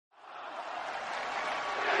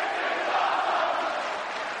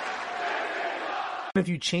If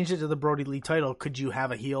you change it to the Brody Lee title, could you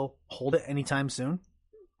have a heel hold it anytime soon?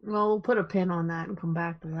 Well, we'll put a pin on that and come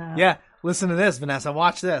back to that. Yeah, listen to this, Vanessa.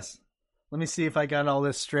 Watch this. Let me see if I got all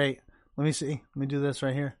this straight. Let me see. Let me do this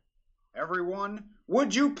right here. Everyone,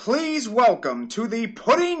 would you please welcome to the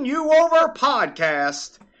Putting You Over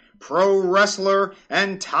podcast, pro wrestler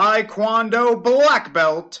and Taekwondo black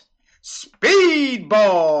belt,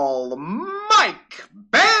 Speedball Mike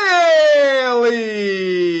Bailey.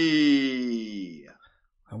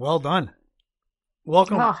 Well done.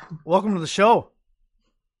 Welcome to the show.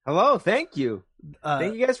 Hello, thank you.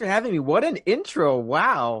 Thank you guys for having me. What an intro.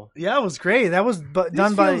 Wow. Yeah, it was great. That was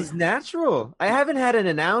done by... feels natural. I haven't had an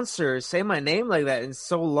announcer say my name like that in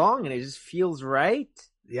so long, and it just feels right.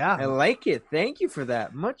 Yeah. I like it. Thank you for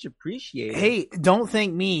that. Much appreciated. Hey, don't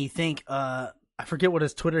thank me. Thank, I forget what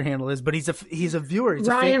his Twitter handle is, but he's a viewer. He's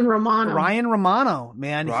Ryan Romano. Ryan Romano,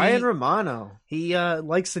 man. Ryan Romano. He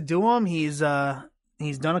likes to do them. He's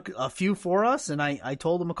done a few for us, and I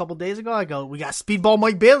told him a couple days ago, I go, we got Speedball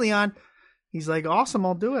Mike Bailey on. He's like, awesome,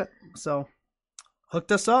 I'll do it. So,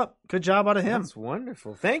 hooked us up. Good job out of him. That's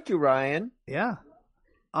wonderful. Thank you, Ryan. Yeah.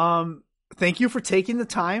 Thank you for taking the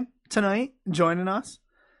time tonight, joining us,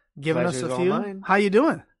 giving us a few. Mine. How you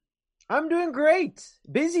doing? I'm doing great.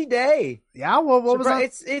 Busy day. Yeah. Well, what was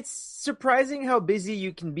that? It's surprising how busy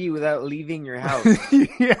you can be without leaving your house.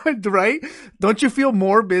 Yeah. Right. Don't you feel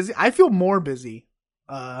more busy? I feel more busy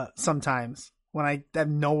sometimes when I have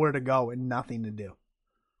nowhere to go and nothing to do.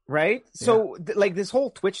 Right? So like this whole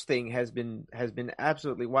Twitch thing has been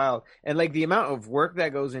absolutely wild. And like the amount of work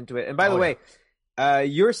that goes into it. And by the way,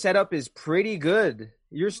 your setup is pretty good.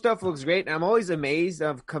 Your stuff looks great. And I'm always amazed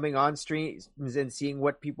of coming on streams and seeing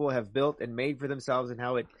what people have built and made for themselves and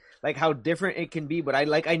how different it can be. But I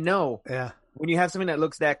know when you have something that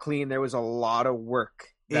looks that clean, there was a lot of work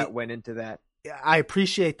that went into that. I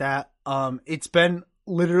appreciate that. It's been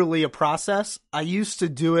literally a process. I used to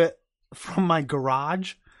do it from my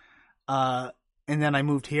garage. And then I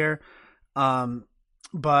moved here.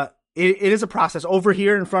 But it is a process. Over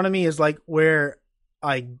here in front of me is like where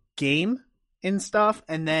I game and stuff.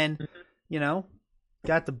 And then,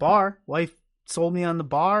 got the bar. Wife sold me on the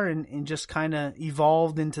bar and just kind of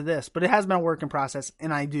evolved into this. But it has been a working process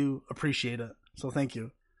and I do appreciate it. So thank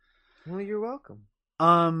you. Well, you're welcome.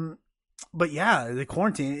 But yeah, the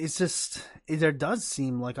quarantine, it's just, there does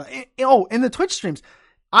seem like, in the Twitch streams,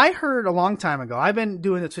 I heard a long time ago, I've been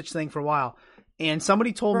doing the Twitch thing for a while, and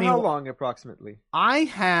somebody told me... For how long, approximately? I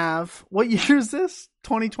have... What year is this?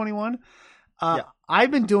 2021? Yeah.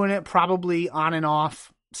 I've been doing it probably on and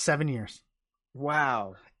off 7 years.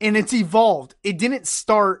 Wow. And it's evolved. It didn't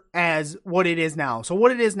start as what it is now. So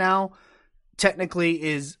what it is now, technically,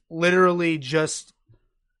 is literally just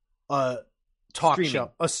a talk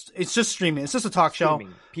show. It's just streaming. It's just a talk show.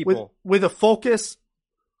 People. With a focus...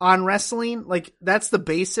 on wrestling, like that's the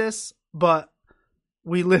basis, but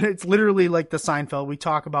it's literally like the Seinfeld. We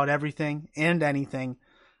talk about everything and anything.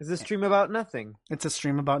 Is this stream about nothing? It's a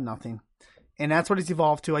stream about nothing. And that's what it's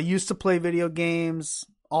evolved to. I used to play video games,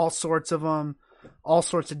 all sorts of them, all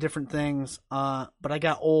sorts of different things. But I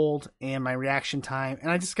got old and my reaction time, and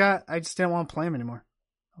I just didn't want to play them anymore.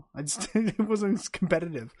 It wasn't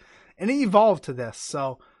competitive, and it evolved to this.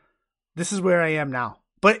 So this is where I am now.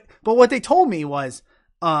 But what they told me was,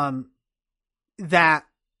 that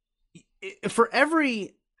for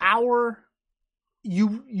every hour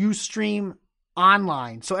you stream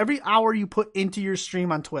online, so every hour you put into your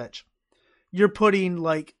stream on Twitch, you're putting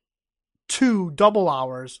like 2 double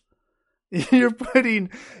hours. You're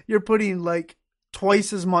putting like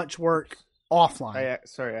twice as much work offline.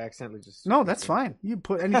 Sorry, I accidentally just... No, that's fine. You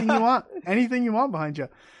put anything you want, anything you want behind you.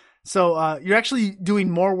 So you're actually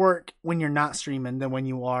doing more work when you're not streaming than when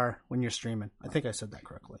you're streaming. I think I said that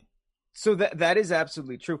correctly. So that is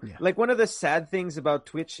absolutely true. Yeah. Like one of the sad things about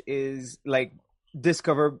Twitch is like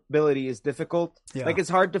discoverability is difficult. Yeah. Like it's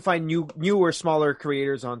hard to find new or smaller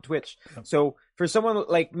creators on Twitch. Yep. So for someone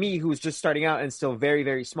like me who's just starting out and still very,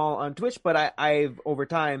 very small on Twitch, but I've over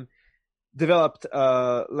time developed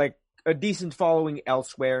like a decent following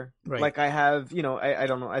elsewhere. Right. Like I have, I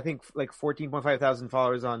don't know, I think like 14.5 thousand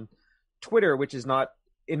followers on Twitter, which is not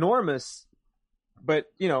enormous, but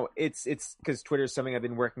it's because Twitter is something I've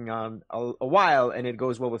been working on a while, and it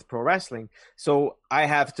goes well with pro wrestling. So I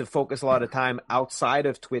have to focus a lot of time outside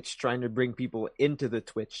of Twitch trying to bring people into the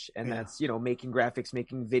Twitch, and that's making graphics,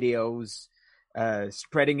 making videos,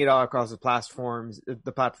 spreading it all across the platform,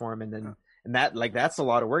 and then and that's a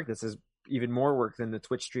lot of work. This is even more work than the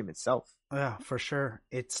Twitch stream itself. Yeah, for sure.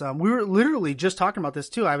 It's we were literally just talking about this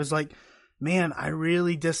too. I was like, man, I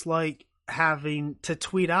really dislike having to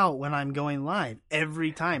tweet out when I'm going live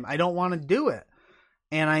every time. I don't want to do it.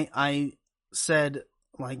 and I said,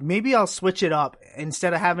 like, maybe I'll switch it up.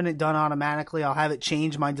 Instead of having it done automatically, I'll have it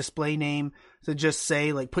change my display name to just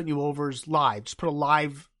say, like, Putting You Over's live. Just put a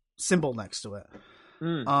live symbol next to it.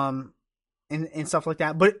 And stuff like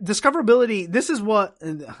that. But discoverability, this is what,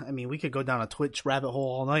 I mean, we could go down a Twitch rabbit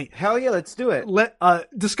hole all night. Hell yeah, let's do it.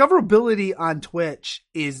 Discoverability on Twitch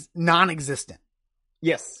is non-existent.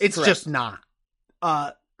 Yes. It's correct. just not.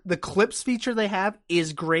 The clips feature they have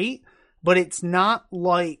is great, but it's not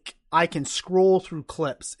like I can scroll through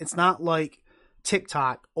clips. It's not like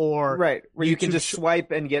TikTok or right where you can YouTube just swipe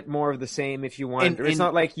and get more of the same if you want. And it's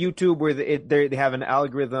not like YouTube where they have an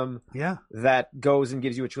algorithm that goes and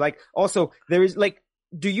gives you what you like. Also, there is like,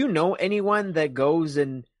 do you know anyone that goes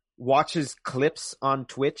and watches clips on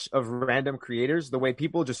Twitch of random creators the way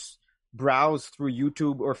people just browse through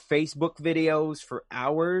YouTube or Facebook videos for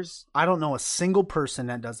hours? I don't know a single person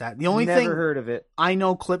that does that. The only Never thing heard of it. I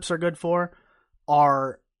know clips are good for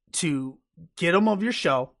are to get them of your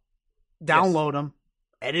show, download them,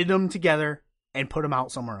 edit them together, and put them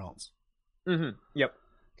out somewhere else. Mm-hmm. Yep.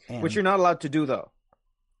 And, which you're not allowed to do, though.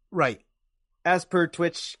 Right. As per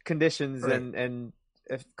Twitch conditions Right. and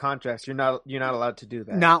contracts, you're not allowed to do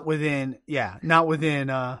that. Not within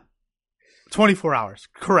 24 hours.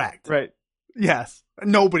 Correct. Right. Yes.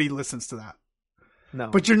 Nobody listens to that. No.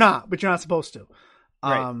 But you're not supposed to.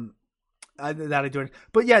 Right. I do it.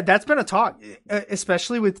 But yeah, that's been a talk,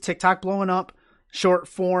 especially with TikTok blowing up. Short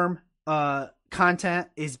form content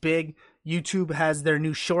is big. YouTube has their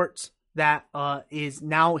new shorts that is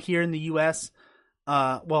now here in the US.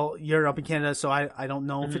 Well, you're up in Canada, so I don't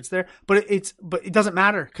know if it's there, but it doesn't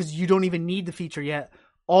matter because you don't even need the feature yet.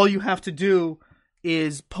 All you have to do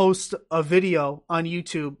is post a video on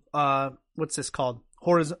YouTube. What's this called?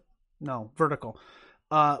 Vertical.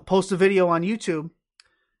 Post a video on YouTube,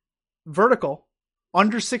 vertical,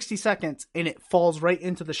 under 60 seconds, and it falls right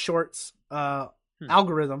into the shorts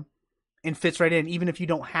algorithm and fits right in, even if you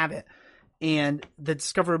don't have it. And the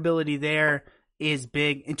discoverability there is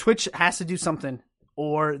big. And Twitch has to do something,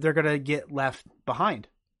 or they're gonna get left behind,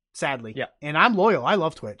 sadly. Yeah. And I'm loyal. I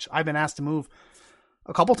love Twitch. I've been asked to move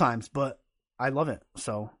a couple times, but I love it.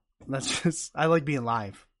 So I like being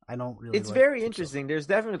live. I don't really. It's very interesting. There's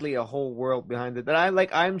definitely a whole world behind it that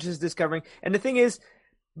I'm just discovering. And the thing is,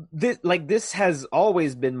 this has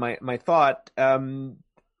always been my thought. I'm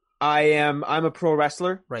a pro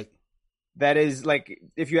wrestler. Right. That is, like,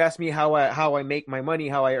 if you ask me how I make my money,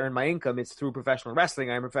 how I earn my income, it's through professional wrestling.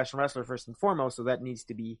 I'm a professional wrestler first and foremost, so that needs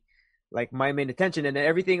to be like my main attention. And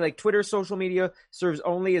everything like Twitter, social media serves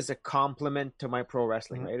only as a complement to my pro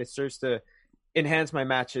wrestling, right? It serves to enhance my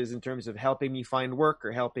matches in terms of helping me find work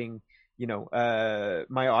or helping, my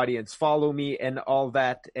audience follow me and all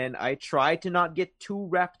that. And I try to not get too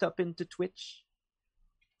wrapped up into Twitch.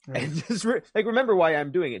 Right. And just remember why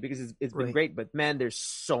I'm doing it, because it's been great, but man, there's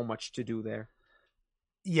so much to do there.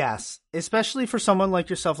 Yes, especially for someone like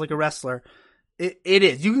yourself, like a wrestler. It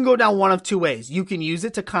is. You can go down one of two ways. You can use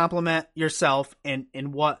it to complement yourself and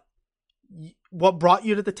what brought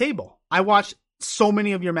you to the table. I watched so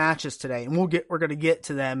many of your matches today, and we're going to get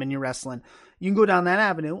to them in your wrestling. You can go down that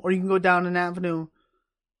avenue, or you can go down an avenue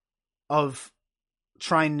of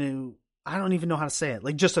trying to, I don't even know how to say it,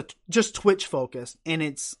 like just Twitch focused, and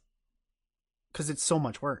it's because it's so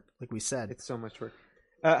much work, like we said. It's so much work.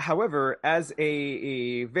 However, as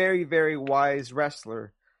a very, very wise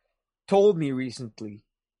wrestler told me recently,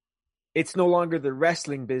 it's no longer the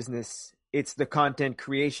wrestling business, it's the content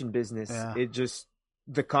creation business. Yeah.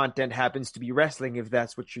 The content happens to be wrestling if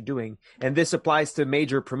that's what you're doing. And this applies to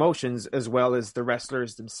major promotions as well as the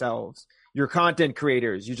wrestlers themselves. Your content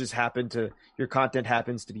creators, your content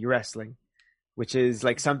happens to be wrestling, which is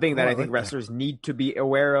like something that I think wrestlers need to be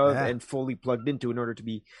aware of and fully plugged into in order to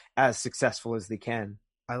be as successful as they can.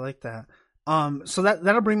 I like that. So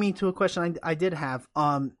that'll bring me to a question I did have.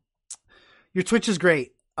 Your Twitch is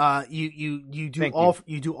great. You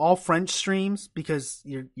do all French streams because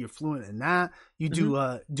you're fluent in that. You do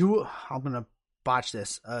I'm gonna botch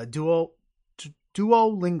this.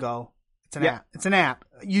 Duolingo. It's an app.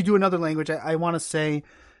 You do another language. I want to say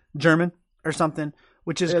German or something,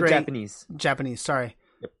 which is great. Japanese. Sorry.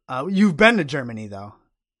 Yep. You've been to Germany though.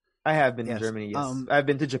 I have been to Germany. Yes. I've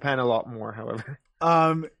been to Japan a lot more, however.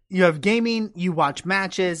 You have gaming. You watch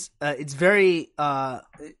matches. It's very.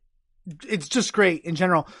 It's just great in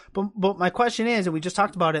general. But my question is, and we just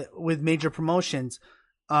talked about it with major promotions,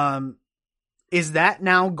 is that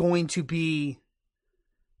now going to be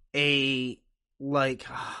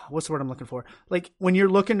what's the word I'm looking for? Like when you're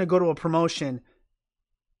looking to go to a promotion,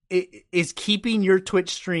 is keeping your Twitch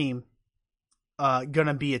stream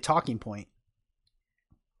gonna be a talking point?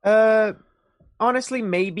 Honestly,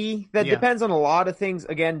 maybe. That depends on a lot of things.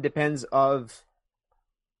 Again, depends of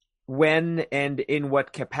when and in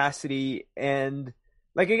what capacity. And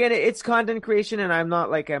like, again, it's content creation, and I'm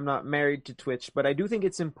not married to Twitch, but I do think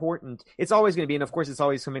it's important. It's always going to be, and of course, it's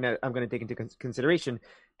always something that I'm going to take into consideration,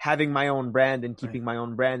 having my own brand and keeping my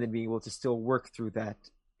own brand and being able to still work through that.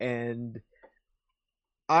 And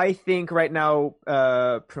I think right now,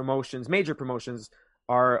 major promotions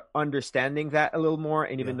are understanding that a little more,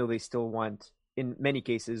 and even though they still want, in many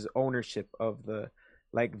cases, ownership of the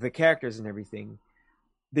characters and everything,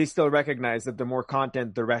 they still recognize that the more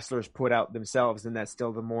content the wrestlers put out themselves, then that's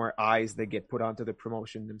still the more eyes they get put onto the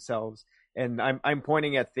promotion themselves. And I'm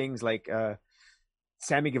pointing at things like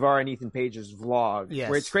Sammy Guevara and Ethan Page's vlog,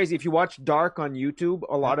 where it's crazy. If you watch Dark on YouTube,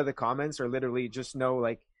 a lot of the comments are literally just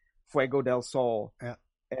like Fuego del Sol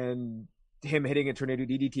and him hitting a tornado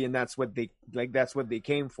DDT, and that's what they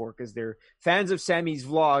came for, because they're fans of Sammy's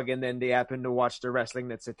vlog, and then they happen to watch the wrestling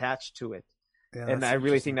that's attached to it. Yeah, and I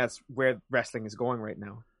really think that's where wrestling is going right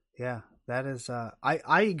now. Yeah, that is.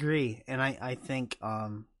 I agree, and I think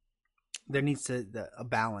there needs to a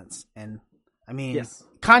balance. And I mean,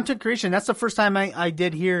 content creation. That's the first time I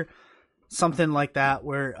did hear something like that,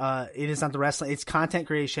 where it is not the wrestling; it's content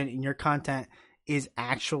creation, and your content is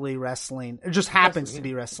actually wrestling. It just happens to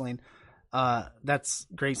be wrestling. That's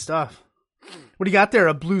great stuff. What do you got there?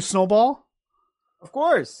 A blue snowball? Of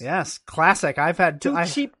course. Yes, classic. I've had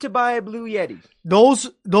cheap to buy a Blue Yeti.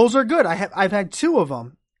 Those are good. I've had 2 of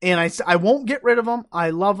them, and I won't get rid of them.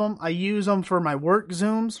 I love them. I use them for my work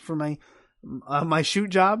Zooms, for my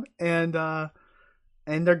shoot job, and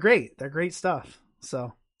they're great. They're great stuff.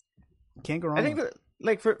 So can't go wrong. I think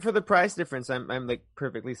for the price difference, I'm like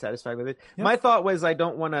perfectly satisfied with it. Yep. My thought was I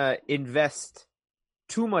don't want to invest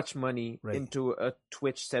too much money into a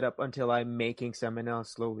Twitch setup until I'm making some, and I'll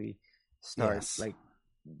slowly start like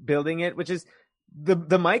building it, which is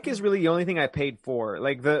the mic is really the only thing I paid for.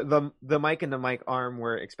 Like the mic and the mic arm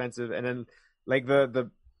were expensive, and then like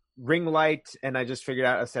the ring light, and I just figured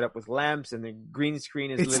out a setup with lamps, and the green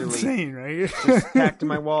screen is literally insane, right? just tacked to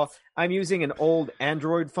my wall. I'm using an old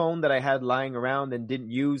Android phone that I had lying around and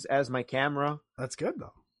didn't use as my camera. That's good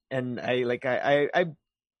though. And I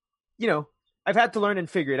you know, I've had to learn and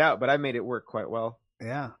figure it out, but I made it work quite well.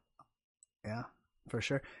 Yeah, for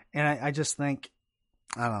sure. And I just think,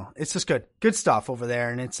 I don't know, it's just good stuff over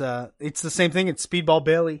there. And it's the same thing. It's Speedball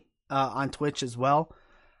Bailey on Twitch as well.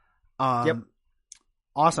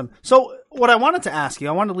 Awesome. So what I wanted to ask you,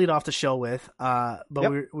 I wanted to lead off the show with,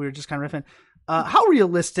 but we were just kind of riffing. How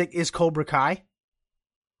realistic is Cobra Kai?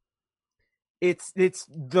 It's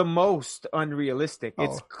the most unrealistic. Oh.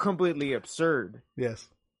 It's completely absurd. Yes.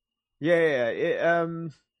 Yeah.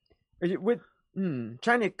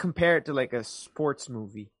 Trying to compare it to like a sports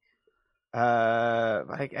movie.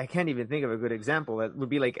 I can't even think of a good example that would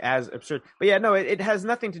be like as absurd. But yeah, no, it has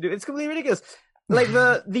nothing to do. It's completely ridiculous. Like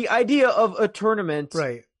the idea of a tournament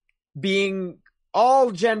being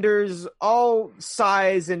all genders, all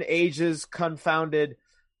size and ages confounded,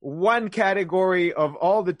 one category of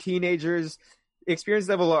all the teenagers, experience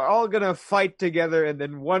level, are all gonna fight together, and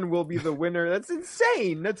then one will be the winner. That's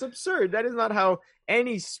insane. That's absurd. That is not how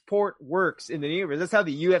any sport works in the universe. That's how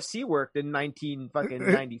the UFC worked in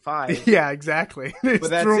 1995. Yeah, exactly. But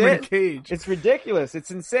that's it. Cage. It's ridiculous.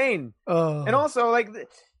 It's insane. And also, like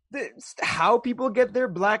how people get their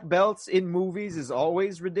black belts in movies is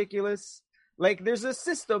always ridiculous. Like there's a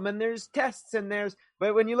system and there's tests and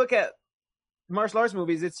but when you look at martial arts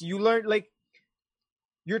movies, it's you learn like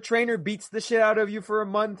your trainer beats the shit out of you for a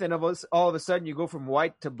month, and all of a sudden you go from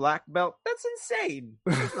white to black belt. That's insane.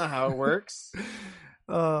 That's not how it works.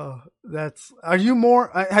 Are you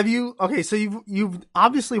more? Have you? Okay, so you've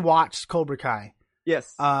obviously watched Cobra Kai.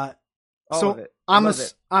 Yes. All of it.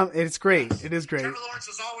 It's great. It is great. Trevor Lawrence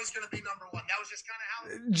is always going to be number one. That was just kind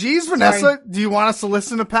of how. Geez, Vanessa, do you want us to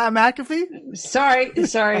listen to Pat McAfee? Sorry.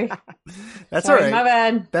 That's sorry, all right. My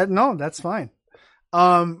bad. That's fine.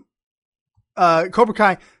 Cobra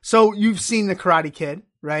Kai. So you've seen the Karate Kid,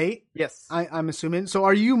 right? Yes. I'm assuming. So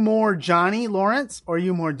are you more Johnny Lawrence or are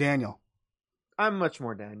you more Daniel? I'm much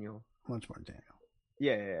more Daniel. Much more Daniel.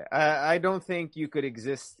 Yeah. I don't think you could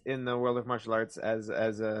exist in the world of martial arts as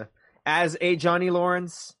a Johnny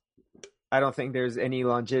Lawrence. I don't think there's any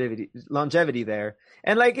longevity there.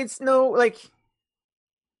 And like it's no like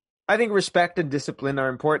I think respect and discipline are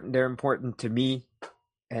important. They're important to me.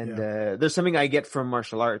 And there's something I get from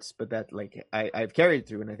martial arts, but that like I've carried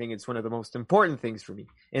through, and I think it's one of the most important things for me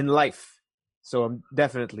in life. So I'm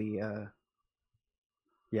definitely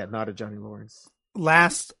not a Johnny Lawrence.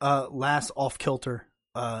 Last off kilter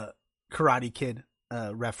Karate Kid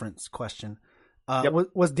reference question.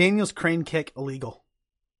 Was Daniel's crane kick illegal?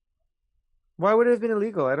 Why would it have been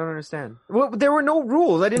illegal? I don't understand. Well, there were no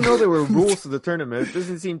rules. I didn't know there were rules to the tournament. It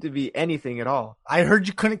doesn't seem to be anything at all. I heard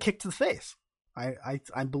you couldn't kick to the face. I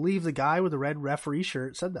believe the guy with the red referee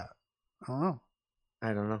shirt said that. I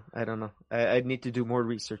don't know. I don't know. I need to do more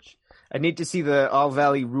research. I need to see the All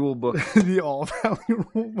Valley rule book. The All Valley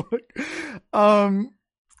rule book.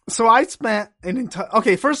 So I spent an entire...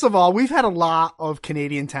 Okay, first of all, we've had a lot of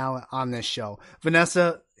Canadian talent on this show.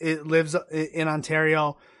 Vanessa lives in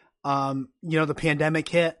Ontario. The pandemic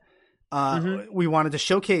hit. We wanted to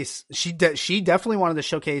showcase... She definitely wanted to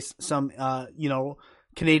showcase some,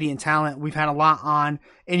 Canadian talent. We've had a lot on.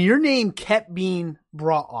 And your name kept being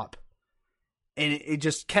brought up. And it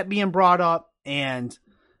just kept being brought up. And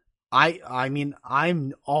I mean,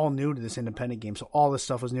 I'm all new to this independent game, so all this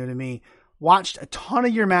stuff was new to me. Watched a ton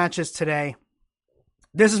of your matches today.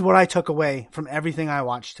 This is what I took away from everything I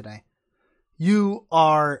watched today. You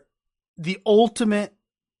are the ultimate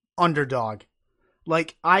underdog.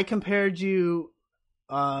 Like, I compared you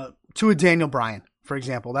to a Daniel Bryan, for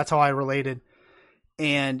example. That's how I related.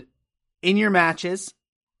 And in your matches,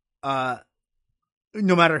 no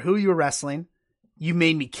matter who you were wrestling, you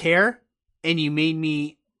made me care and you made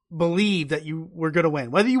me believe that you were going to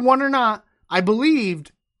win. Whether you won or not, I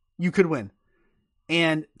believed you could win.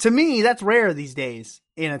 And to me, that's rare these days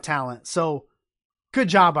in a talent. So good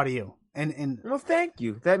job out of you. And well, thank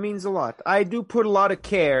you. That means a lot. I do put a lot of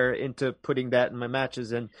care into putting that in my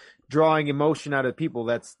matches and drawing emotion out of people.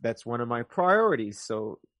 That's one of my priorities.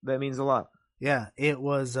 So that means a lot. Yeah, it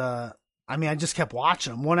was, I just kept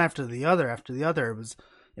watching them one after the other.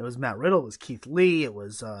 It was Matt Riddle. It was Keith Lee. It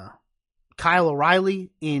was, Kyle O'Reilly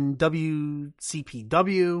in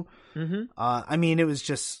WCPW. Mm-hmm. It was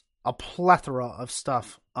just a plethora of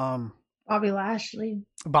stuff. Bobby Lashley.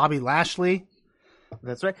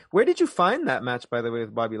 That's right. Where did you find that match, by the way,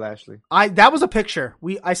 with Bobby Lashley? That was a picture.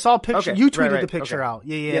 I saw a picture. Okay, you tweeted the picture out.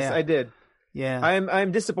 Yeah. Yes, I did. Yeah.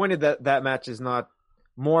 I'm disappointed that match is not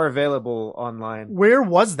more available online. Where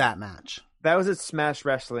was that match? That was at Smash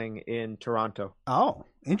Wrestling in Toronto. Oh,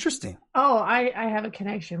 interesting. Oh, I have a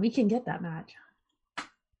connection. We can get that match.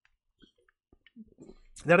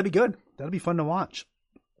 That'll be good. That'll be fun to watch.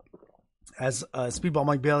 As Speedball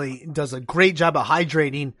Mike Bailey does a great job of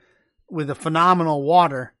hydrating with a phenomenal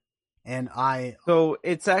water. So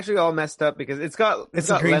it's actually all messed up because it's got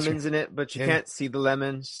lemons screen in it, but you can't see the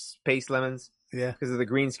lemons, paste lemons. Yeah. Because of the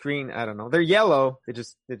green screen. I don't know. They're yellow. They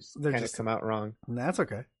just kind of come out wrong. That's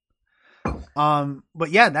okay. But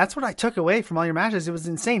yeah, that's what I took away from all your matches. It was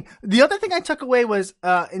insane. The other thing I took away was,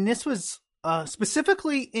 and this was,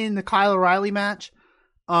 specifically in the Kyle O'Reilly match,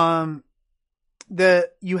 you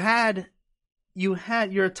had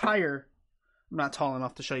your attire. I'm not tall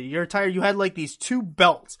enough to show you your attire. You had like these two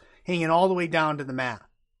belts hanging all the way down to the mat.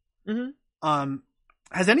 Mm-hmm.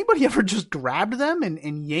 Has anybody ever just grabbed them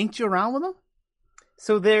and yanked you around with them?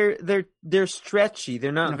 So they're stretchy.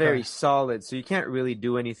 They're not very solid, so you can't really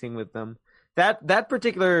do anything with them. That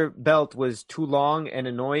particular belt was too long and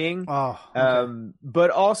annoying. Oh, okay. But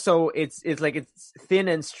also it's thin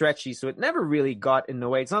and stretchy, so it never really got in the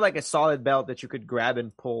way. It's not like a solid belt that you could grab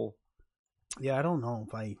and pull. Yeah, I don't know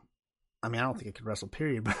if I don't think I could wrestle,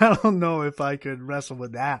 period, but I don't know if I could wrestle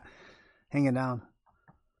with that hanging down.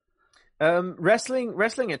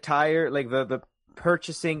 Wrestling attire, like the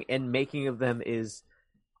purchasing and making of them is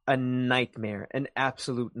a nightmare, an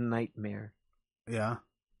absolute nightmare. Yeah.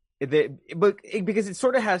 Because it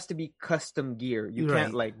sort of has to be custom gear. You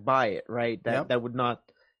can't like buy it, right? That would not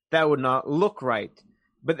look right.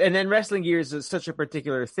 And then wrestling gear is such a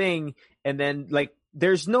particular thing, and then like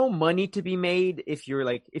there's no money to be made if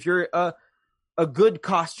you're a good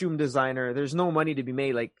costume designer. There's no money to be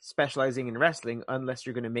made like specializing in wrestling unless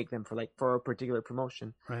you're going to make them for a particular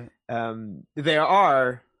promotion. Right.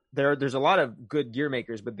 There's a lot of good gear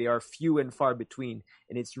makers, but they are few and far between,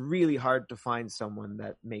 and it's really hard to find someone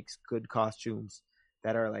that makes good costumes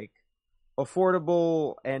that are like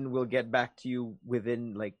affordable and will get back to you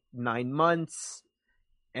within like 9 months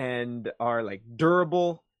and are like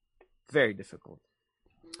durable. Very difficult.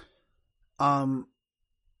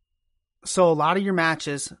 So a lot of your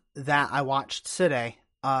matches that I watched today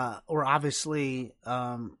were obviously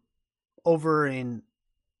over in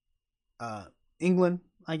England,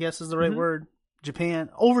 I guess is the right word. Japan,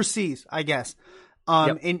 overseas, I guess.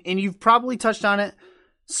 And you've probably touched on it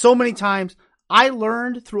so many times. I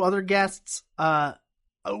learned through other guests.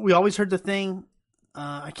 We always heard the thing.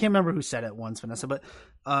 I can't remember who said it once, Vanessa, but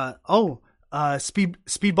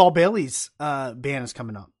Speedball Bailey's band is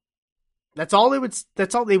coming up. That's all they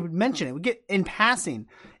would mention. It would get in passing.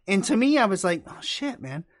 And to me, I was like, oh shit,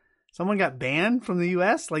 man. Someone got banned from the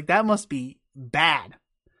U.S.? Like, that must be bad.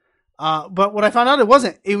 But what I found out, it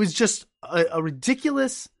wasn't. It was just a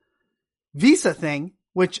ridiculous visa thing,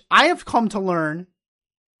 which I have come to learn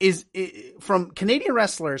is from Canadian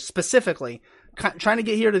wrestlers specifically trying to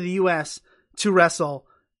get here to the U.S. to wrestle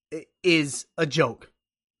is a joke.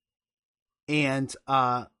 And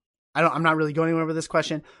I'm not really going anywhere with this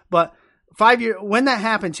question, but 5 years, when that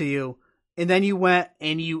happened to you, and then you went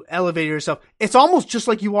and you elevated yourself, it's almost just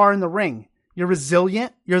like you are in the ring. You're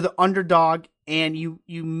resilient, you're the underdog, and you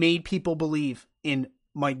made people believe in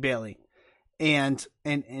Mike Bailey. And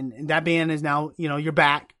that band is now, you're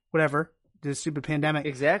back, whatever. This stupid pandemic.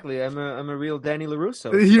 Exactly. I'm a real Danny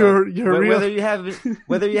LaRusso. You're real.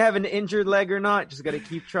 Whether you have an injured leg or not, just got to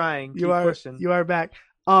keep trying. Keep pushing. You are back.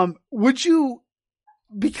 Would you,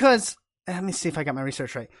 because let me see if I got my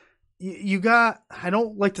research right. You got, I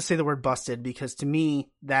don't like to say the word busted because to me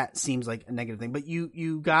that seems like a negative thing, but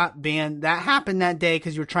you got banned. That happened that day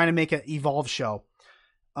because you were trying to make an Evolve show.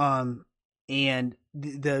 And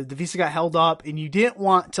the visa got held up and you didn't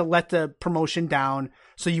want to let the promotion down.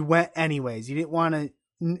 So you went anyways. You didn't want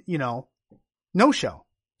to, no show.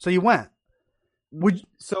 So you went.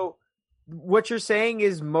 So what you're saying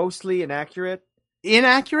is mostly inaccurate?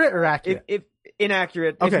 Inaccurate or accurate? If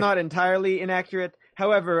inaccurate, okay. If not entirely inaccurate.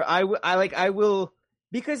 However, I will,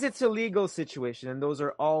 because it's a legal situation and those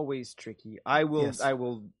are always tricky. I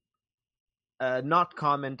will not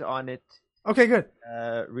comment on it. Okay, good.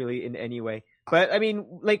 Really in any way. But I mean,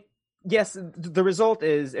 yes, the result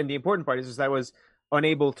is, and the important part is I was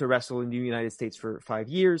unable to wrestle in the United States for 5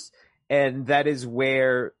 years. And that is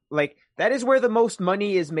where the most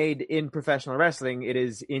money is made in professional wrestling. It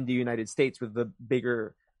is in the United States with the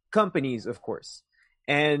bigger companies, of course.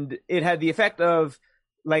 And it had the effect of,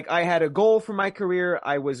 I had a goal for my career.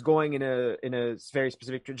 I was going in a very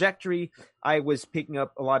specific trajectory. I was picking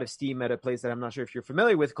up a lot of steam at a place that I'm not sure if you're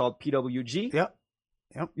familiar with called PWG. Yep.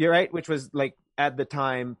 You're right, which was at the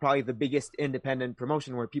time probably the biggest independent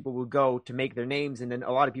promotion where people would go to make their names, and then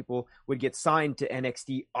a lot of people would get signed to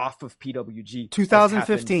NXT off of PWG.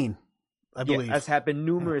 2015, I believe. Yeah, has happened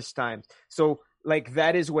numerous times. So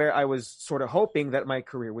that is where I was sort of hoping that my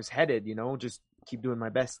career was headed, just keep doing my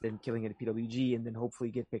best and killing it at PWG and then hopefully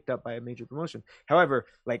get picked up by a major promotion. However,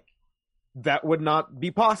 that would not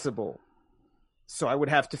be possible. So I would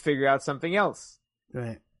have to figure out something else.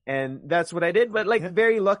 Right. And that's what I did. But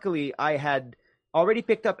very luckily I had already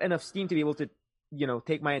picked up enough steam to be able to,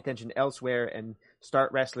 take my attention elsewhere and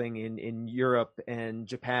start wrestling in Europe and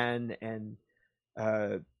Japan and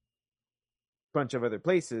a bunch of other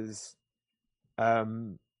places.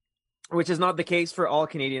 Which is not the case for all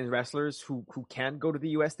Canadian wrestlers who can go to the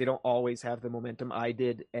US. They don't always have the momentum I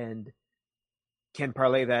did and can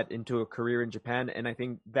parlay that into a career in Japan. And I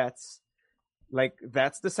think that's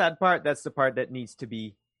the sad part. That's the part that needs to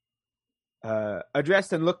be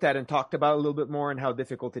addressed and looked at and talked about a little bit more, and how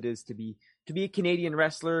difficult it is to be a Canadian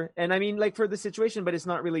wrestler. And I mean, for the situation, but it's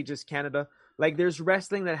not really just Canada. There's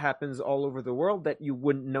wrestling that happens all over the world that you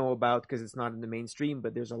wouldn't know about because it's not in the mainstream,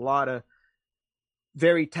 but there's a lot of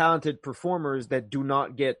very talented performers that do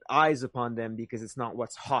not get eyes upon them because it's not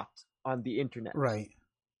what's hot on the internet. Right.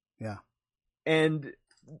 Yeah. And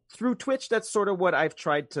through Twitch, that's sort of what I've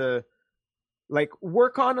tried to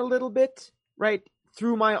work on a little bit, right?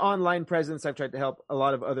 Through my online presence, I've tried to help a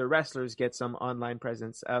lot of other wrestlers get some online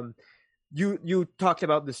presence. You talked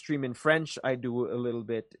about the stream in French. I do a little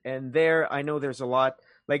bit, and there I know there's a lot.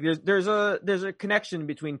 There's a connection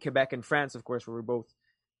between Quebec and France, of course, where we both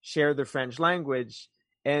share the French language,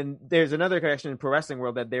 and there's another connection in pro wrestling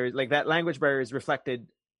world that there is that language barrier is reflected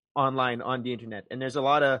online on the internet, and there's a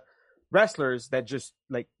lot of wrestlers that just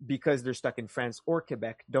because they're stuck in France or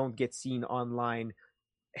Quebec don't get seen online,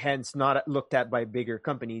 hence not looked at by bigger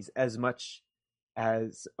companies as much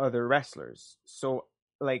as other wrestlers. So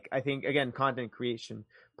I think again, content creation,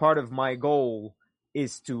 part of my goal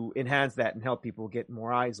is to enhance that and help people get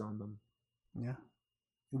more eyes on them. Yeah,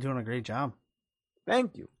 you're doing a great job.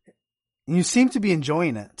 Thank you. You seem to be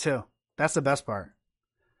enjoying it too. That's the best part.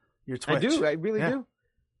 Your Twitch. I do. I really do.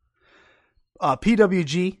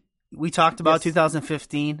 PWG. We talked about Yes.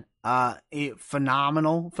 2015.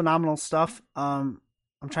 Phenomenal stuff. I'm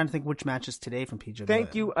trying to think which matches today from PWG.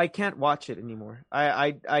 Thank you. I can't watch it anymore.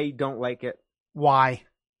 I don't like it. Why?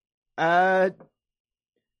 I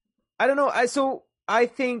don't know. I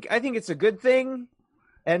think it's a good thing.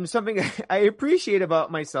 And something I appreciate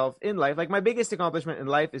about myself in life, my biggest accomplishment in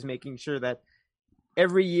life is making sure that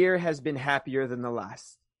every year has been happier than the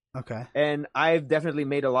last. Okay. And I've definitely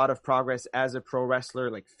made a lot of progress as a pro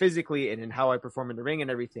wrestler, physically and in how I perform in the ring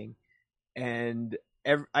and everything. And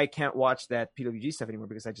I can't watch that PWG stuff anymore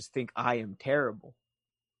because I just think I am terrible.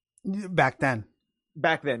 Back then,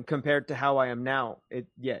 compared to how I am now,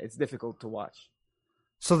 it's difficult to watch.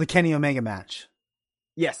 So the Kenny Omega match.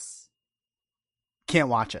 Yes. Can't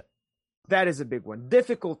watch it. That is a big one.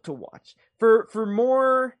 Difficult to watch. For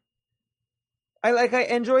more, I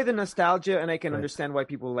enjoy the nostalgia, and I can understand why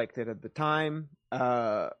people liked it at the time.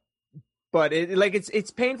 But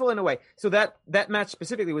it's painful in a way. So that match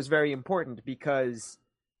specifically was very important because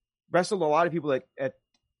wrestled a lot of people at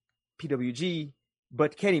PWG,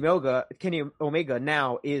 but Kenny Omega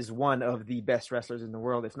now is one of the best wrestlers in the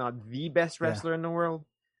world, if not the best wrestler in the world,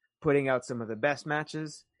 putting out some of the best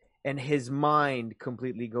matches. And his mind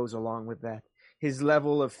completely goes along with that. His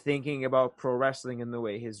level of thinking about pro wrestling and the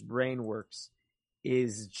way his brain works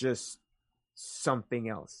is just something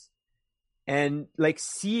else. And like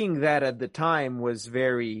seeing that at the time was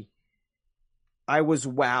I was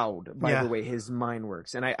wowed by the way his mind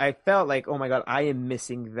works. And I felt like, oh my God, I am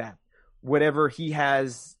missing that. Whatever he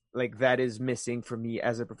has, like, that is missing for me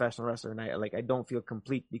as a professional wrestler. And I don't feel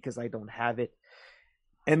complete because I don't have it.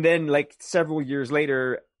 And then like several years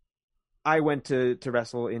later, I went to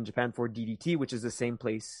wrestle in Japan for DDT, which is the same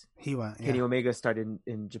place Kenny Omega started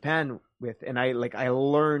in Japan with. And I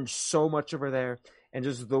learned so much over there, and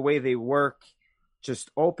just the way they work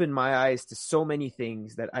just opened my eyes to so many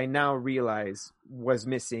things that I now realize was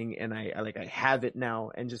missing. And I have it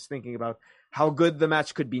now, and just thinking about how good the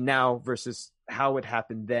match could be now versus how it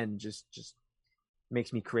happened then just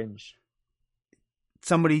makes me cringe.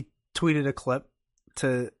 Somebody tweeted a clip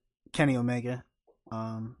to Kenny Omega,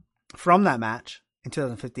 from that match in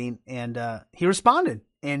 2015, and he responded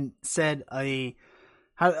and said I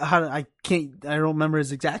don't remember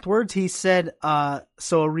his exact words. He said,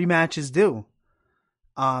 so a rematch is due.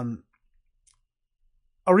 A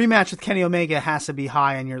rematch with Kenny Omega has to be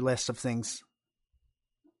high on your list of things,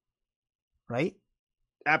 right?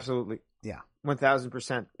 Absolutely. Yeah.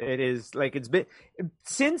 1000%. It is like, it's been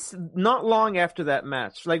since not long after that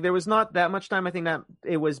match. Like, there was not that much time. I think that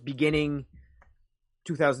it was beginning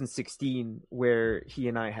 2016 where he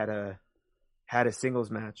and I had a singles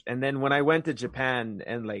match. And then when I went to Japan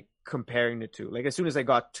and like comparing the two, like as soon as I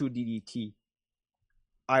got to DDT,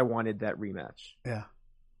 I wanted that rematch. Yeah.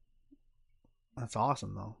 That's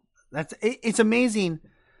awesome though. It's amazing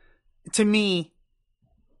to me,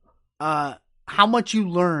 how much you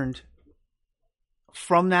learned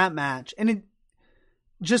from that match, and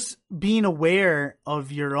just being aware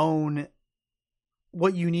of your own,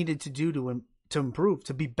 what you needed to do to improve,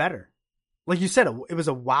 to be better. Like you said, it was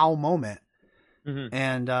a wow moment. Mm-hmm.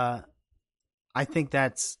 And I think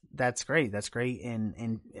that's great. That's great.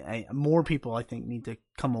 And more people, I think, need to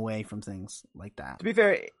come away from things like that. To be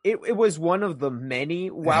fair, it was one of the many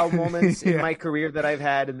wow moments in my career that I've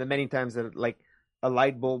had, and the many times that like a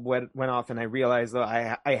light bulb went off and I realized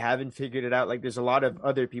that I haven't figured it out. Like, there's a lot of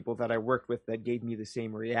other people that I worked with that gave me the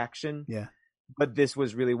same reaction. Yeah. But this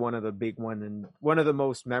was really one of the big one, and one of the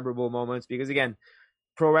most memorable moments, because again,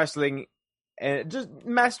 pro wrestling and just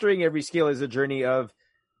mastering every skill is a journey of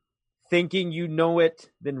thinking you know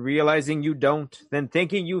it, then realizing you don't, then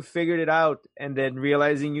thinking you figured it out, and then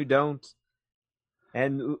realizing you don't,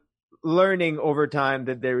 and learning over time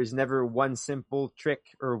that there is never one simple trick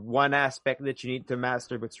or one aspect that you need to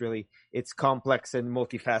master, but it's complex and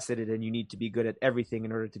multifaceted, and you need to be good at everything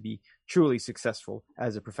in order to be truly successful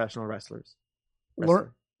as a professional wrestler.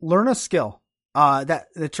 Learn a skill. That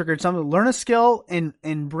triggered something. Learn a skill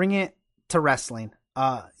and bring it to wrestling.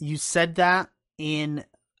 You said that in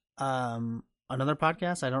another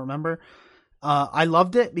podcast. I don't remember. I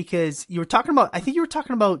loved it because I think you were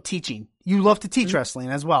talking about teaching. You love to teach wrestling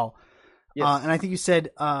as well. Yes. And I think you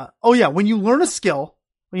said, when you learn a skill,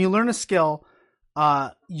 you want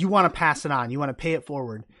to pass it on. You want to pay it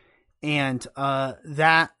forward. And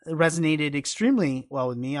that resonated extremely well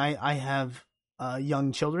with me. I have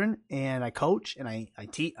young children, and I coach, and I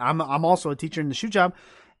teach. I'm also a teacher in the shoe job,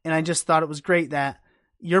 and I just thought it was great that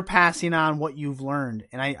you're passing on what you've learned.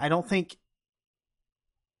 And I don't think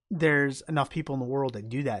there's enough people in the world that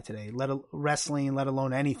do that today, wrestling, let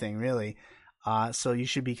alone anything really. So you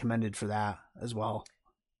should be commended for that as well.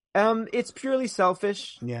 It's purely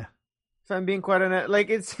selfish. Yeah. If I'm being quite honest, like,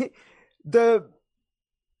 it's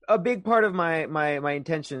a big part of my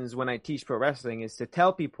intentions when I teach pro wrestling is to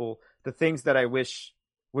tell people the things that I wish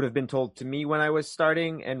would have been told to me when I was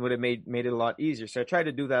starting and would have made it a lot easier. So I try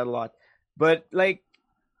to do that a lot, but like,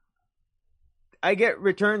 I get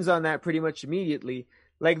returns on that pretty much immediately.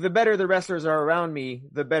 Like, the better the wrestlers are around me,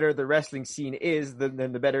 the better the wrestling scene is,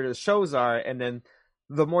 then the better the shows are, and then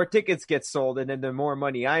the more tickets get sold, and then the more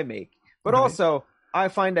money I make. But also, I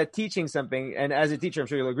find that teaching something, and as a teacher, I'm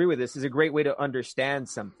sure you'll agree with this, is a great way to understand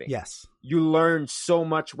something. Yes. You learn so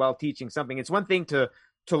much while teaching something. It's one thing to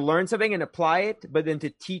learn something and apply it, but then to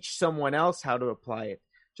teach someone else how to apply it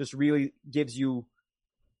just really gives you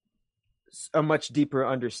a much deeper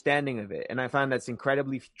understanding of it. And I find that's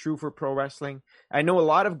incredibly true for pro wrestling. I know a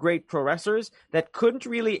lot of great pro wrestlers that couldn't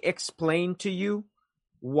really explain to you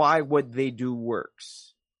why what they do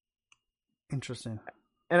works. Interesting.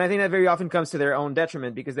 And I think that very often comes to their own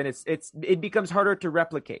detriment, because then it becomes harder to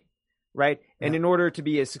replicate, right? Yeah. And in order to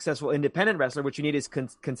be a successful independent wrestler, what you need is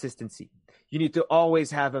consistency. You need to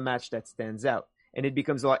always have a match that stands out. And it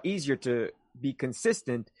becomes a lot easier to be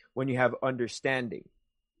consistent when you have understanding.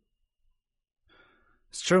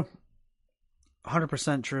 It's true.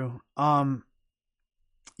 100% true.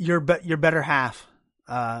 Your better half.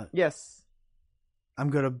 Yes. I'm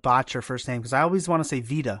going to botch her first name because I always want to say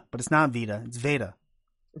Vita, but it's not Vita. It's Veda.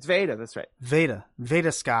 It's Veda, that's right.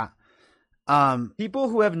 Veda Scott. People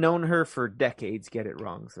who have known her for decades get it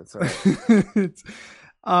wrong, so it's all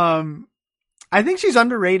right. I think she's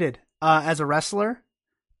underrated as a wrestler.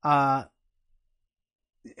 Does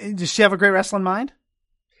she have a great wrestling mind?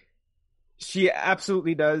 She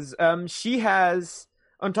absolutely does. She has,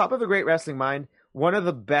 on top of a great wrestling mind, one of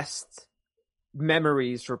the best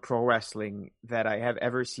memories for pro wrestling that I have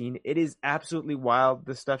ever seen. It is absolutely wild,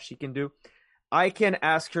 the stuff she can do. I can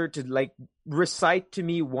ask her to recite to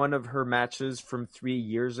me one of her matches from 3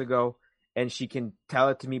 years ago, and she can tell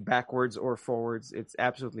it to me backwards or forwards. It's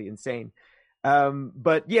absolutely insane.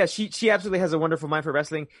 But yeah, she absolutely has a wonderful mind for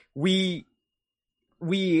wrestling. We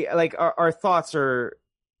our thoughts are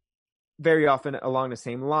very often along the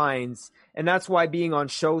same lines, and that's why being on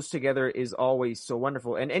shows together is always so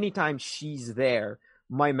wonderful. And anytime she's there,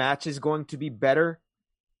 my match is going to be better,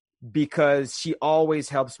 because she always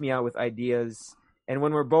helps me out with ideas. And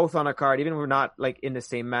when we're both on a card, even if we're not in the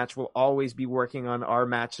same match, we'll always be working on our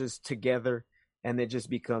matches together, and it just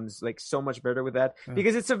becomes so much better with that.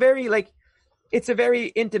 Because it's a very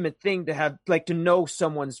intimate thing to have, to know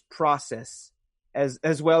someone's process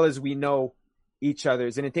as well as we know each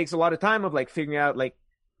other's. And it takes a lot of time of figuring out,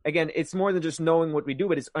 again, it's more than just knowing what we do,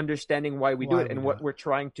 but it's understanding why we do it and what we're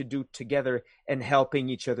trying to do together and helping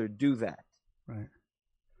each other do that. Right.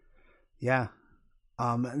 Yeah.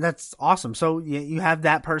 That's awesome. So you have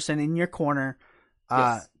that person in your corner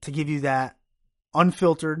Yes. to give you that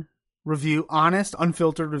unfiltered review, honest,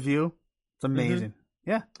 unfiltered review. It's amazing. Mm-hmm.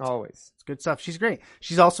 Yeah. Always. It's good stuff. She's great.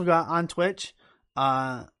 She's also got on Twitch.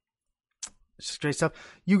 It's great stuff.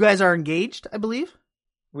 You guys are engaged, I believe?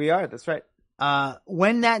 We are. That's right.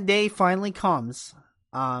 When that day finally comes,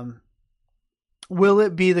 will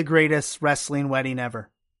it be the greatest wrestling wedding ever?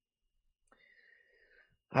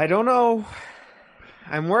 I don't know.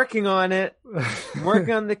 I'm working on it. I'm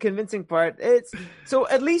working on the convincing part. So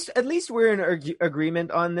at least we're in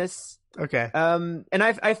agreement on this. Okay. And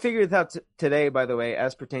I figured it out today, by the way,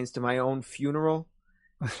 as pertains to my own funeral.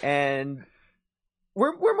 And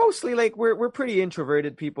we're mostly we're pretty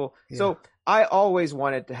introverted people. Yeah. So I always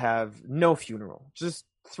wanted to have no funeral. Just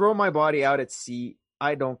throw my body out at sea.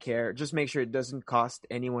 I don't care. Just make sure it doesn't cost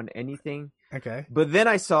anyone anything. Okay. But then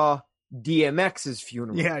I saw DMX's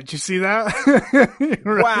funeral. Yeah, did you see that?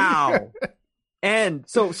 Right. Wow. And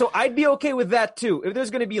so I'd be okay with that too. If there's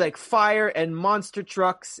going to be fire and monster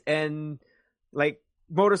trucks and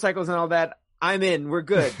motorcycles and all that, I'm in. We're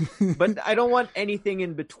good. But I don't want anything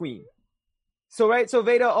in between. So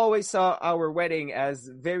Veda always saw our wedding as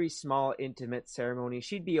very small, intimate ceremony.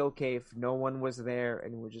 She'd be okay if no one was there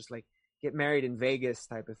and we're just get married in Vegas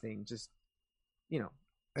type of thing. Just, Yeah.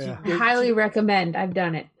 I highly recommend. I've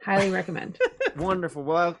done it. Highly recommend. Wonderful.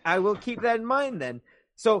 Well, I will keep that in mind then.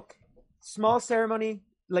 So, small ceremony,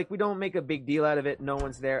 we don't make a big deal out of it. No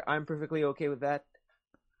one's there. I'm perfectly okay with that.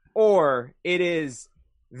 Or it is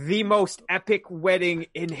the most epic wedding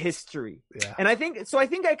in history. Yeah. And I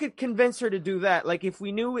think I could convince her to do that. If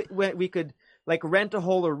we knew we could rent a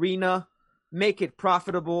whole arena, make it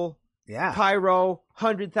profitable. Yeah. Pyro,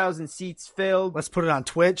 100,000 seats filled. Let's put it on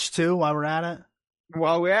Twitch too while we're at it.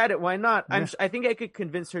 While we're at it, why not? Yeah. I think I could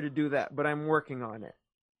convince her to do that, but I'm working on it.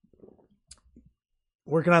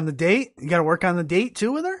 Working on the date? You got to work on the date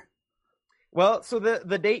too with her? Well, so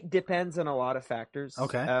the date depends on a lot of factors.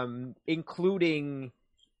 Okay. Including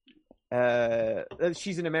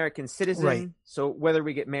she's an American citizen, right. So whether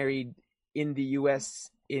we get married in the US,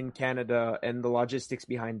 in Canada, and the logistics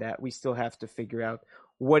behind that, we still have to figure out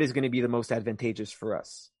what is going to be the most advantageous for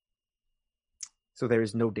us. So there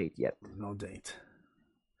is no date yet. No date.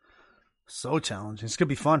 So challenging. It's going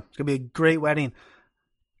to be fun. It's going to be a great wedding.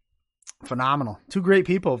 Phenomenal. Two great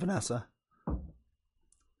people, Vanessa.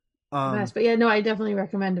 Best. But yeah, no, I definitely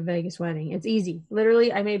recommend a Vegas wedding. It's easy.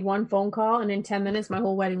 Literally, I made one phone call, and in 10 minutes, my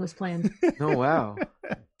whole wedding was planned. Oh wow.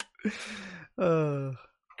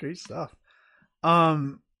 Great stuff.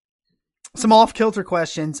 Some off kilter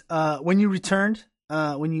questions. When you returned,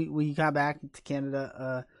 when you got back to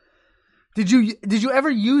Canada, did you ever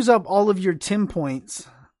use up all of your Tim points?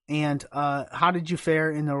 And how did you fare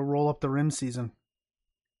in the roll up the rim season?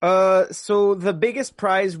 So the biggest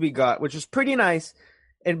prize we got, which was pretty nice,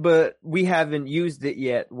 but we haven't used it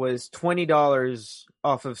yet, was $20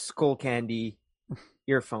 off of Skull Candy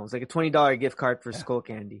earphones, like a $20 gift card for Skull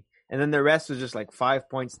Candy. And then the rest was just like 5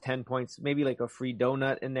 points, 10 points, maybe like a free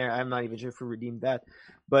donut in there. I'm not even sure if we redeemed that.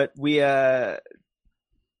 But we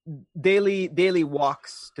daily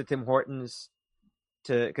walks to Tim Hortons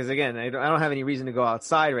because again, I don't have any reason to go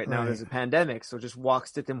outside right now. Right. There's a pandemic, so just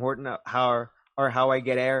walks to Tim Hortons how I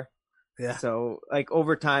get air. Yeah. So like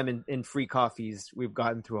over time in free coffees, we've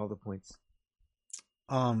gotten through all the points.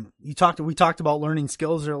 We talked about learning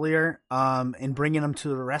skills earlier, and bringing them to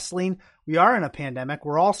the wrestling. We are in a pandemic.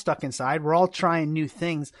 We're all stuck inside. We're all trying new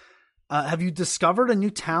things. Have you discovered a new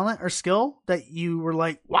talent or skill that you were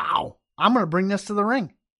like, wow, I'm going to bring this to the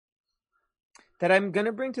ring? That I'm going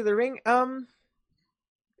to bring to the ring?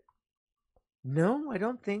 No, I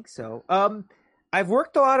don't think so. I've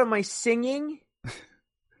worked a lot on my singing.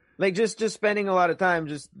 Like just spending a lot of time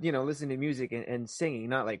just, listening to music and singing,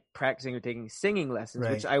 not like practicing or taking singing lessons,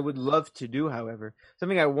 right. Which I would love to do, however.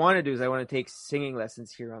 Something I want to do is I want to take singing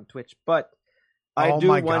lessons here on Twitch, but I do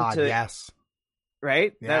want to. Yes.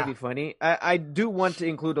 Right? Yeah. That'd be funny. I do want to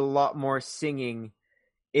include a lot more singing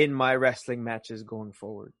in my wrestling matches going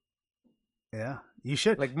forward. Yeah, you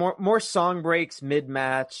should. Like more song breaks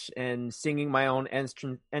mid-match and singing my own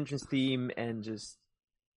entrance theme and just...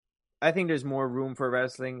 I think there's more room for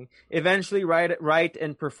wrestling. Eventually write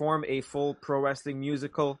and perform a full pro wrestling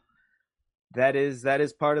musical. That is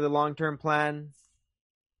part of the long-term plan.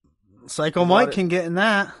 Psycho Mike can get in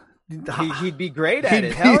that. He'd be great at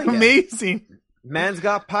it. Hell yeah. Amazing. Man's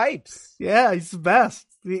got pipes. Yeah, he's the best.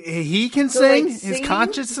 He can sing. Like, his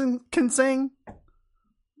conscience can sing.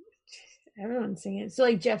 Everyone's singing. So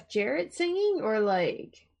like Jeff Jarrett singing or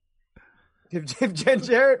like... If Jeff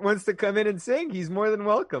Jarrett wants to come in and sing, he's more than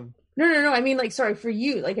welcome. No. I mean, like, sorry, for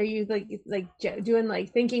you. Like, are you like doing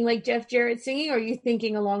like thinking like Jeff Jarrett singing, or are you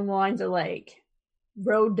thinking along the lines of like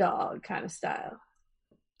Road Dogg kind of style?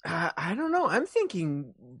 I don't know. I'm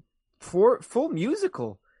thinking for full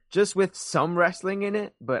musical, just with some wrestling in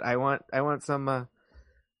it. But I want some.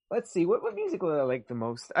 Let's see, what musical do I like the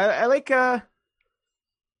most? I like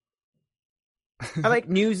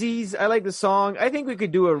Newsies. I like the song. I think we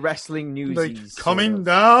could do a wrestling Newsies. Like coming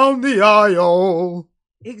down the aisle.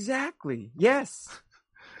 Exactly. Yes.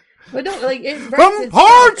 But don't like it. From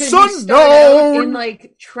parts unknown. In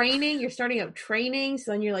like training, you're starting out training,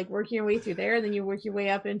 so then you're like working your way through there, and then you work your way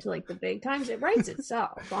up into like the big times. It writes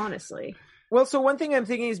itself, honestly. Well, so one thing I'm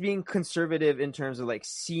thinking is being conservative in terms of like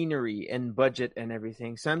scenery and budget and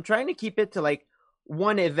everything. So I'm trying to keep it to like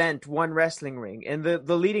one event, one wrestling ring. And the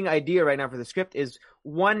leading idea right now for the script is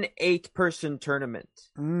 1 8-person tournament.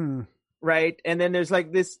 Right? And then there's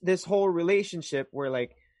like this whole relationship where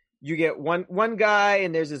like you get one guy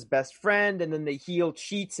and there's his best friend, and then the heel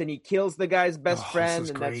cheats and he kills the guy's best friend,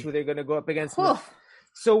 and that's who they're going to go up against.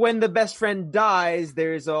 So when the best friend dies,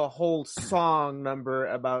 there's a whole song number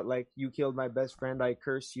about like, you killed my best friend, I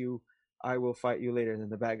curse you, I will fight you later. And then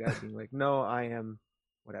the bad guy being like, no, I am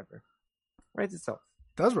whatever. Writes itself.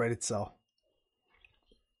 Does write itself.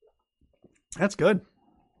 That's good.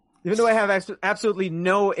 Even though I have absolutely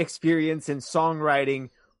no experience in songwriting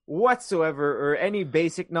whatsoever or any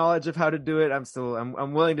basic knowledge of how to do it,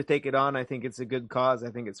 I'm willing to take it on. I think it's a good cause.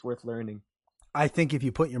 I think it's worth learning. I think if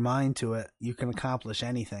you put your mind to it, you can accomplish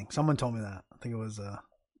anything. Someone told me that. I think it was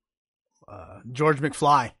George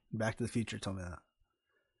McFly, Back to the Future, told me that.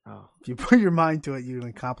 Oh. If you put your mind to it, you can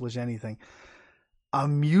accomplish anything. A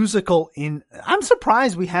musical I'm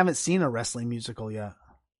surprised we haven't seen a wrestling musical yet.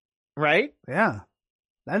 Right? Yeah.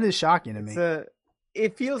 That is shocking to me.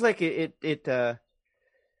 It feels like it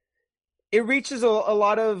reaches a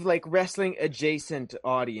lot of like wrestling adjacent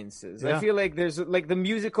audiences. Yeah. I feel like there's like the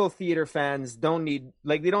musical theater fans don't need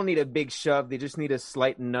a big shove. They just need a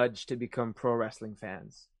slight nudge to become pro wrestling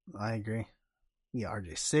fans. I agree. You get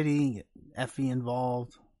RJ City, get Effie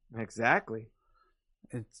involved. Exactly.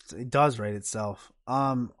 It does write itself.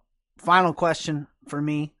 Final question for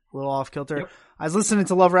me, a little off kilter. Yep. I was listening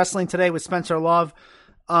to Love Wrestling today with Spencer Love.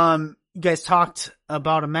 You guys talked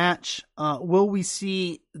about a match. Will we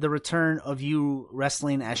see the return of you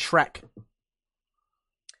wrestling as Shrek?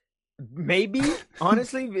 Maybe,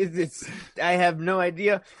 honestly, it's I have no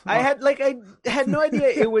idea. I had no idea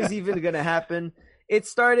it was even gonna happen. It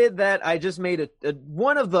started that I just made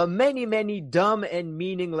one of the many dumb and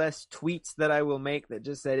meaningless tweets that I will make that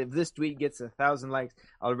just said, if this tweet gets 1,000 likes,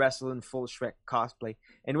 I'll wrestle in full Shrek cosplay.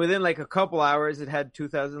 And within like a couple hours, it had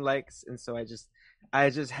 2,000 likes, and so I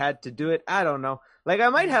just had to do it. I don't know. Like I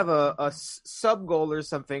might have a sub goal or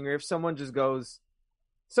something, or if someone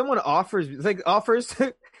offers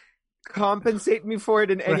to compensate me for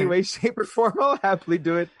it in any way, shape, or form, I'll happily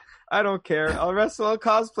do it. I don't care. I'll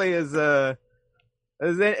cosplay as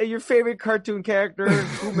your favorite cartoon character,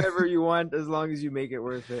 whomever you want, as long as you make it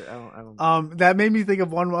worth it. I don't. That made me think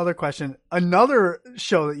of one other question. Another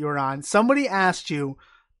show that you were on, somebody asked you,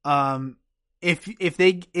 if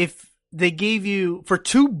they gave you for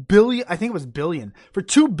 $2 billion, I think it was billion, for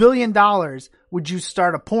 $2 billion, would you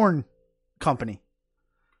start a porn company?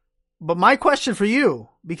 But my question for you,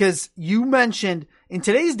 because you mentioned in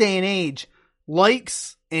today's day and age,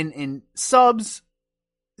 likes and subs,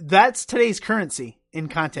 that's today's currency in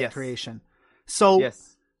content creation. So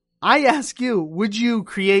I ask you, would you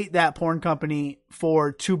create that porn company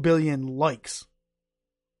for 2 billion likes?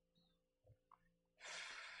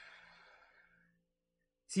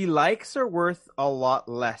 See, likes are worth a lot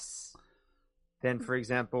less than, for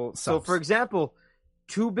example, subs. So for example,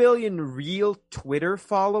 2 billion real Twitter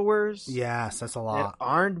followers. Yes, that's a lot. That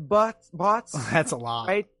aren't bots. That's a lot.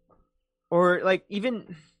 Right? Or like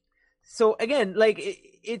even... So again, like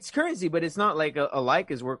it's currency, but it's not like a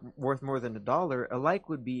like is worth more than $1. A like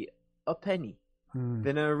would be a penny.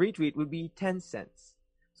 Then a retweet would be 10 cents.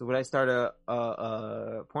 So would I start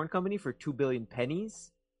a porn company for 2 billion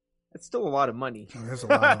pennies? That's still a lot of money. That's a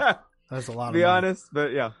lot. That's a lot of money. Be honest,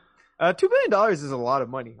 but yeah. $2 billion is a lot of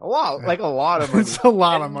money. A lot of money. It's a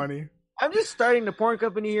lot of money. I'm just starting the porn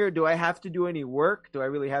company here. Do I have to do any work? Do I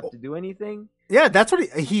really have to do anything? Yeah, that's what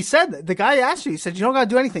he said. The guy asked you. He said, "You don't got to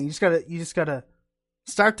do anything. You just gotta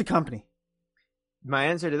start the company." My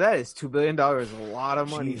answer to that is $2 billion is a lot of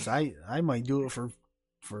money. Jeez, I might do it for.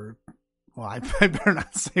 Well, I better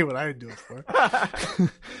not say what I would do it for.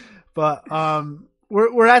 But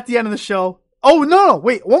we're at the end of the show. Oh no!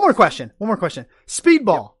 Wait, one more question.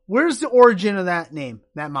 Speedball. Yep. Where's the origin of that name?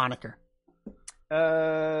 That moniker?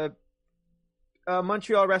 A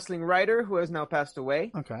Montreal wrestling writer who has now passed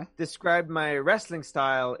away. Okay. Described my wrestling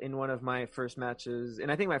style in one of my first matches,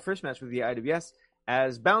 and I think my first match with the IWS,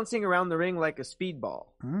 as bouncing around the ring like a speedball.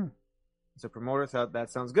 So promoter thought that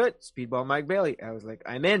sounds good. Speedball Mike Bailey. I was like,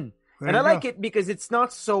 I'm in. And I like it because it's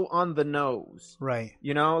not so on the nose. Right.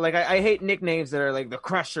 You know, like I hate nicknames that are like the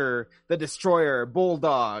Crusher, the Destroyer,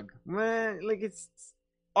 Bulldog. Like it's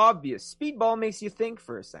obvious. Speedball makes you think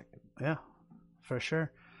for a second. Yeah, for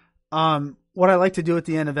sure. What I like to do at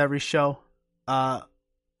the end of every show,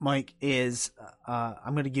 Mike, is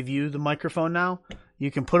I'm going to give you the microphone now.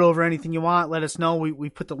 You can put over anything you want. Let us know. We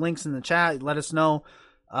put the links in the chat. Let us know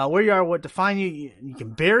where you are, what to find you. You can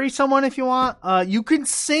bury someone if you want. You can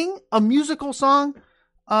sing a musical song.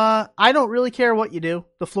 I don't really care what you do.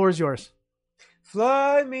 The floor is yours.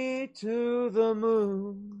 Fly me to the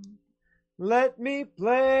moon. Let me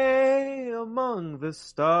play among the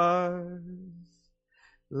stars.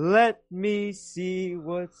 Let me see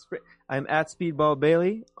what's... I'm at Speedball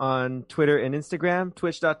Bailey on Twitter and Instagram,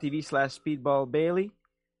 twitch.tv/SpeedballBailey.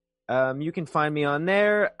 You can find me on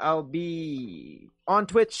there. I'll be on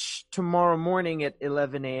Twitch tomorrow morning at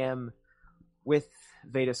 11 a.m. with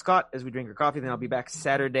Veda Scott as we drink our coffee. Then I'll be back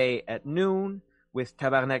Saturday at noon with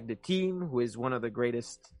Tabarnak the Team, who is one of the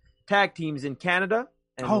greatest tag teams in Canada.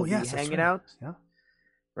 And we'll be hanging out. Yeah.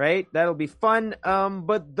 Right? That'll be fun.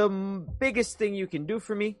 But the biggest thing you can do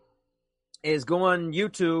for me is go on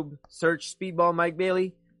YouTube, search Speedball Mike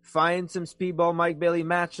Bailey, find some Speedball Mike Bailey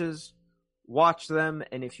matches, watch them,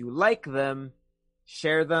 and if you like them,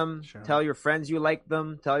 share them. Sure. Tell your friends you like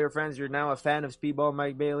them. Tell your friends you're now a fan of Speedball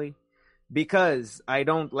Mike Bailey. Because I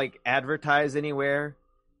don't advertise anywhere.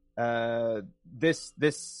 This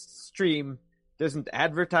stream doesn't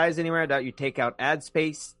advertise anywhere. I doubt you take out ad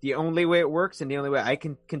space. The only way it works and the only way I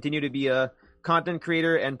can continue to be a content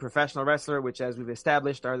creator and professional wrestler, which as we've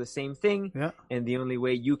established are the same thing. Yeah. And the only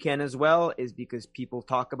way you can as well is because people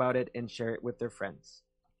talk about it and share it with their friends.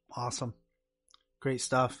 Awesome. Great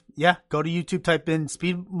stuff. Yeah. Go to YouTube, type in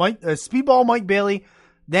Speedball Mike Bailey,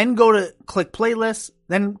 then go to click playlists,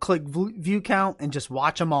 then click view count and just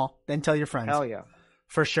watch them all. Then tell your friends. Hell yeah.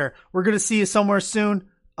 For sure. We're going to see you somewhere soon.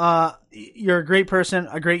 You're a great person,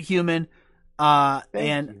 a great human.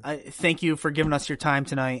 Thank you for giving us your time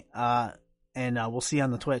tonight. And we'll see you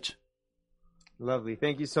on the Twitch. Lovely.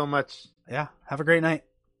 Thank you so much. Yeah. Have a great night.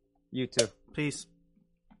 You too. Peace.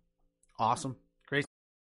 Awesome.